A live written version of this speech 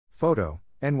Photo,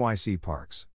 NYC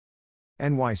Parks.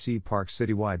 NYC Parks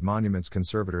citywide monuments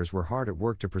conservators were hard at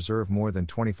work to preserve more than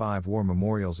 25 war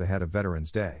memorials ahead of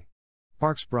Veterans Day.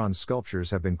 Parks bronze sculptures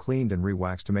have been cleaned and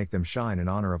re-waxed to make them shine in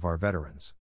honor of our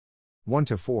veterans.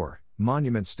 1-4,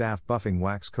 monument staff buffing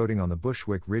wax coating on the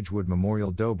Bushwick Ridgewood Memorial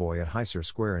Doughboy at Heiser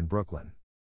Square in Brooklyn.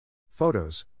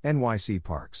 Photos, NYC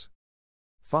Parks.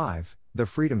 5, the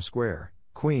Freedom Square,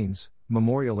 Queens,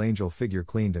 Memorial Angel figure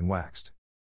cleaned and waxed.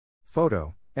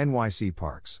 Photo, NYC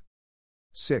Parks.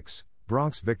 6,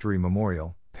 Bronx Victory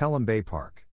Memorial, Pelham Bay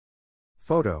Park.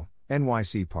 Photo,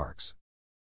 NYC Parks.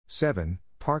 7,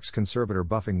 Parks conservator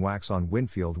buffing wax on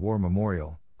Winfield War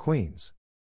Memorial, Queens.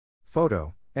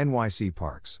 Photo, NYC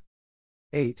Parks.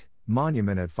 8,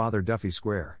 monument at Father Duffy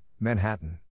Square,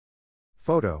 Manhattan.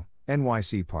 Photo,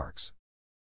 NYC Parks.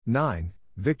 9,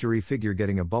 Victory figure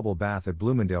getting a bubble bath at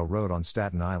Bloomingdale Road on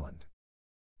Staten Island.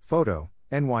 Photo,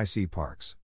 NYC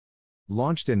Parks.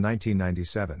 Launched in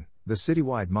 1997, the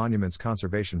Citywide Monuments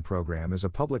Conservation Program is a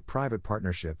public-private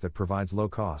partnership that provides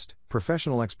low-cost,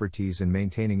 professional expertise in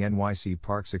maintaining NYC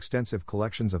Parks' extensive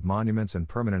collections of monuments and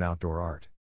permanent outdoor art.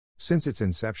 Since its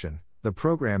inception, the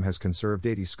program has conserved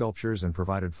 80 sculptures and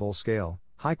provided full-scale,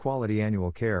 high-quality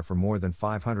annual care for more than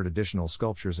 500 additional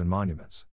sculptures and monuments.